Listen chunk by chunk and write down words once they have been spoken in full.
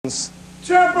Klones.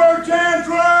 Temper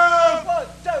Tantrum! 1,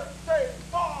 2, 3,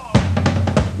 4.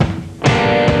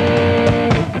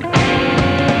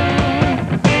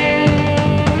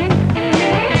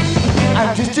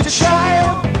 I'm just a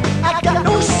child, I got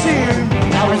no sin.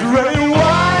 I was running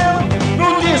wild,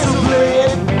 no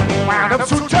discipline. Wound up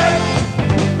so tight,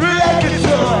 like a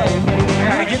toy.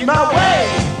 I get my way,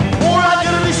 or I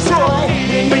get destroy.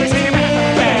 Makes him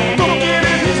bang, don't get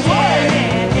in his way.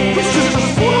 It's just a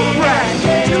full brand.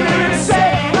 You never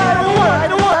say, I don't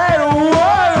wanna.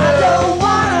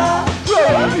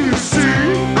 Well, you see,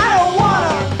 I don't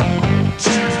wanna.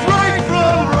 Choose right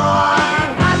from wrong.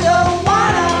 I don't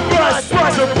wanna.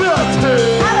 Responsibility.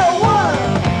 I don't wanna.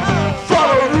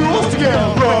 Follow rules to get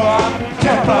wrong.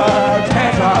 Temper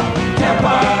tantrum,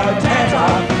 temper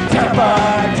tantrum, temper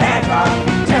tantrum,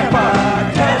 temper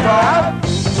tantrum.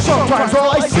 Sometimes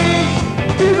all I see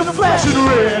is a flashing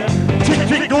red. Tick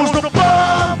tick goes the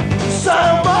bomb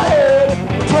inside of my head.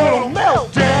 A total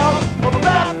meltdown,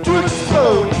 about to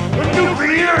explode. A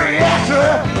nuclear reactor,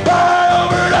 I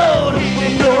overload. You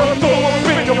know I'm throwing a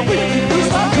finger, it's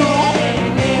not cool.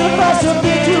 If I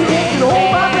submit to it, you hold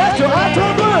my breath till I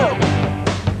turn blue.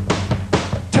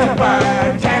 Temper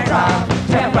tantrum,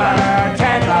 temper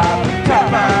tantrum,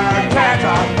 temper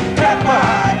tantrum, temper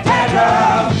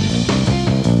tantrum.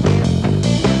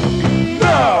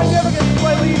 No! Never get to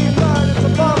play lead guitar, it's a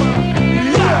bummer.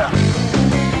 Yeah!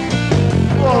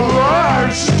 A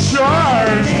large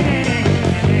charge!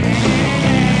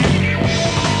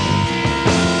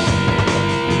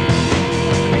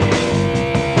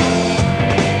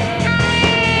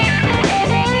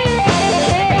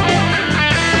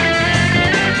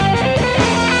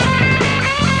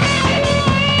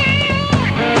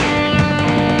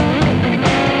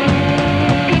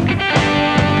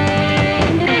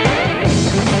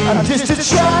 I'm just a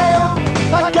child,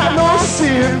 I got no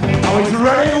sin. I was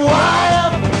running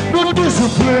wild, no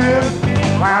discipline.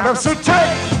 Wound up so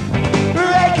tight,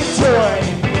 like a toy.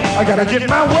 I gotta get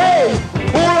my way,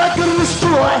 or I could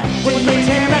destroy. When he makes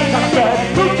him act like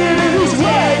that, don't get in his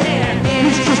way.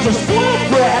 He's just a spoiled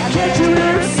brat.